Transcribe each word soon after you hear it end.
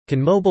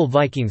Can Mobile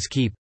Vikings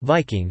keep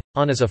Viking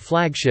on as a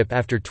flagship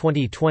after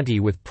 2020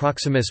 with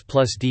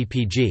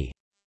PROXIMUS+DPG?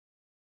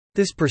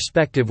 This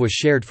perspective was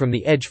shared from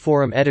the Edge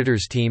Forum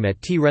editors team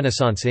at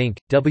T-Renaissance Inc.,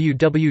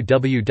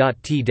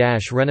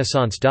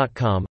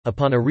 www.t-renaissance.com,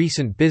 upon a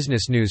recent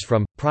business news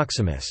from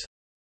Proximus.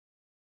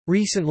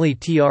 Recently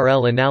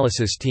TRL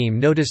analysis team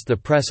noticed the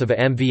press of a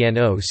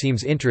MVNO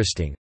seems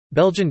interesting.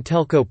 Belgian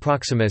telco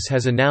Proximus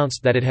has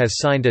announced that it has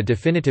signed a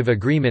definitive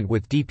agreement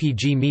with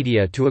DPG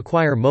Media to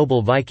acquire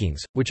Mobile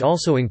Vikings, which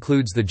also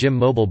includes the Jim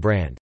Mobile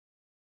brand.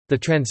 The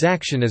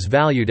transaction is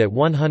valued at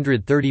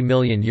 €130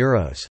 million.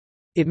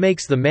 It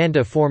makes the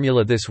Manda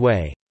formula this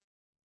way.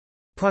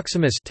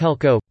 Proximus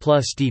Telco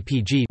plus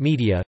DPG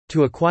Media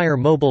to acquire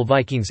Mobile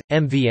Vikings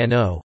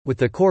MVNO with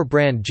the core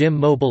brand Jim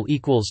Mobile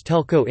equals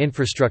Telco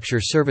Infrastructure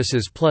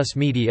Services plus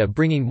Media,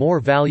 bringing more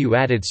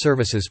value-added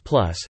services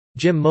plus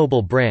Jim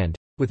Mobile brand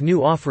with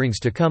new offerings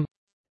to come.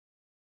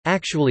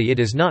 Actually, it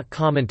is not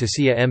common to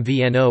see a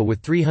MVNO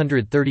with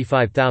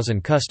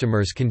 335,000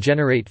 customers can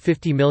generate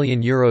 €50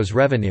 million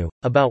revenue,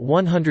 about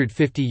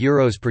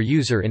 €150 per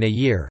user in a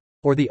year,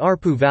 or the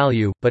ARPU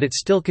value, but it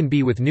still can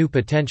be with new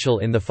potential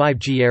in the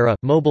 5G era.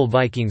 Mobile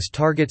Vikings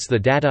targets the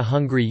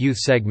data-hungry youth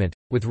segment,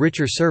 with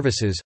richer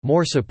services,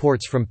 more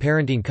supports from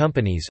parenting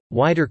companies,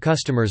 wider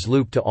customers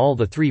loop to all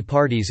the three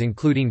parties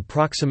including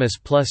Proximus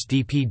plus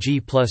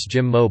DPG plus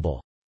Jim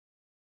Mobile.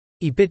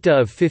 EBITDA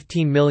of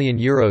 €15 million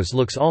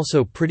looks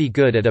also pretty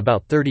good at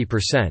about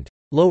 30%.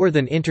 Lower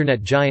than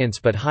internet giants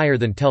but higher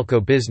than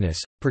telco business,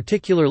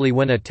 particularly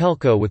when a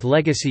telco with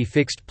legacy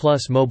fixed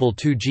plus mobile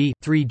 2G,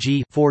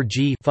 3G,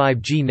 4G,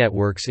 5G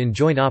networks in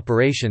joint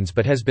operations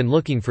but has been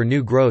looking for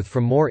new growth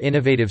from more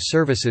innovative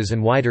services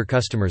and wider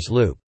customers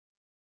loop.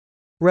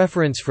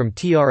 Reference from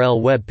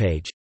TRL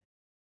webpage.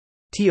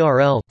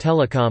 TRL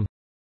Telecom,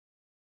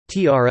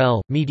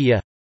 TRL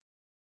Media,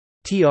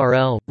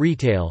 TRL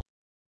Retail.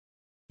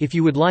 If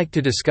you would like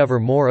to discover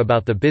more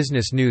about the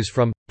business news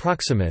from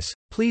Proximus,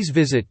 please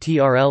visit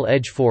TRL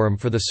Edge Forum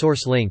for the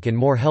source link and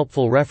more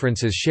helpful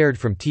references shared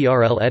from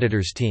TRL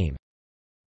editors team.